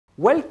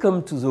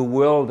Welcome to the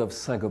world of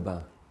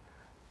Saint-Gobain.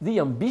 The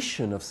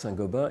ambition of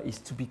Saint-Gobain is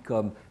to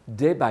become,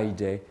 day by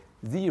day,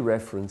 the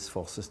reference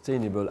for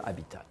sustainable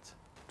habitat.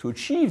 To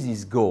achieve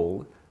this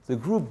goal, the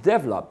group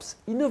develops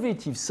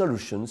innovative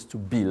solutions to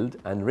build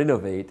and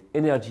renovate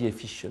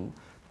energy-efficient,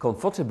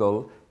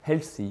 comfortable,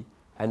 healthy,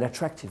 and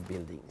attractive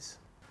buildings.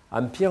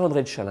 I'm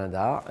Pierre-André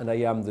Chalendar, and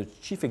I am the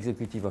Chief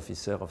Executive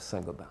Officer of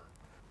Saint-Gobain.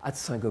 At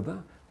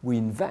Saint-Gobain, we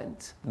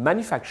invent,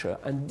 manufacture,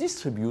 and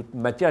distribute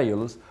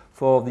materials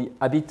for the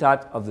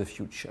habitat of the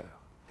future.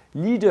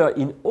 Leader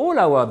in all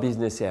our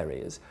business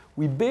areas,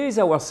 we base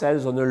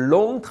ourselves on a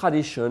long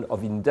tradition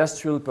of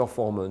industrial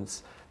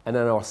performance and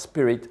on our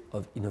spirit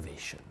of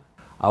innovation.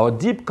 Our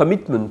deep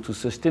commitment to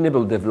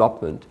sustainable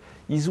development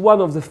is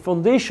one of the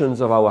foundations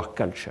of our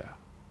culture.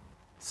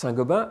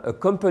 Saint-Gobain, a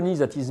company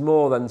that is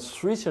more than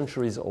 3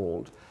 centuries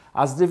old,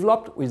 has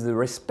developed with the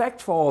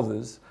respect for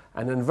others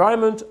and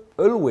environment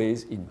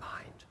always in mind.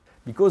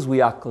 Because we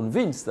are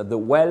convinced that the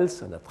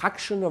wealth and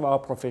attraction of our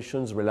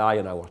professions rely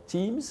on our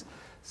teams,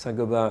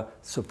 Saint-Gobain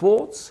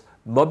supports,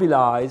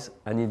 mobilizes,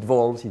 and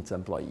involves its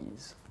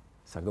employees.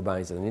 Saint-Gobain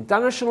is an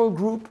international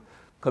group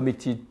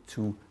committed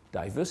to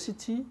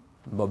diversity,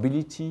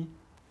 mobility,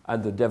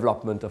 and the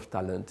development of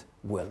talent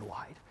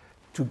worldwide.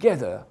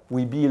 Together,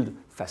 we build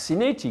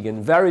fascinating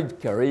and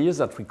varied careers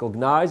that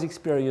recognize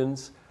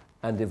experience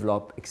and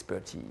develop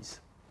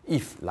expertise.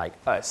 If, like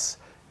us,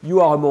 you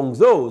are among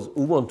those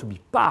who want to be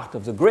part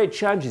of the great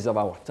changes of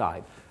our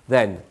time,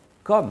 then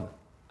come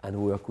and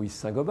work with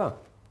Saint-Gobain.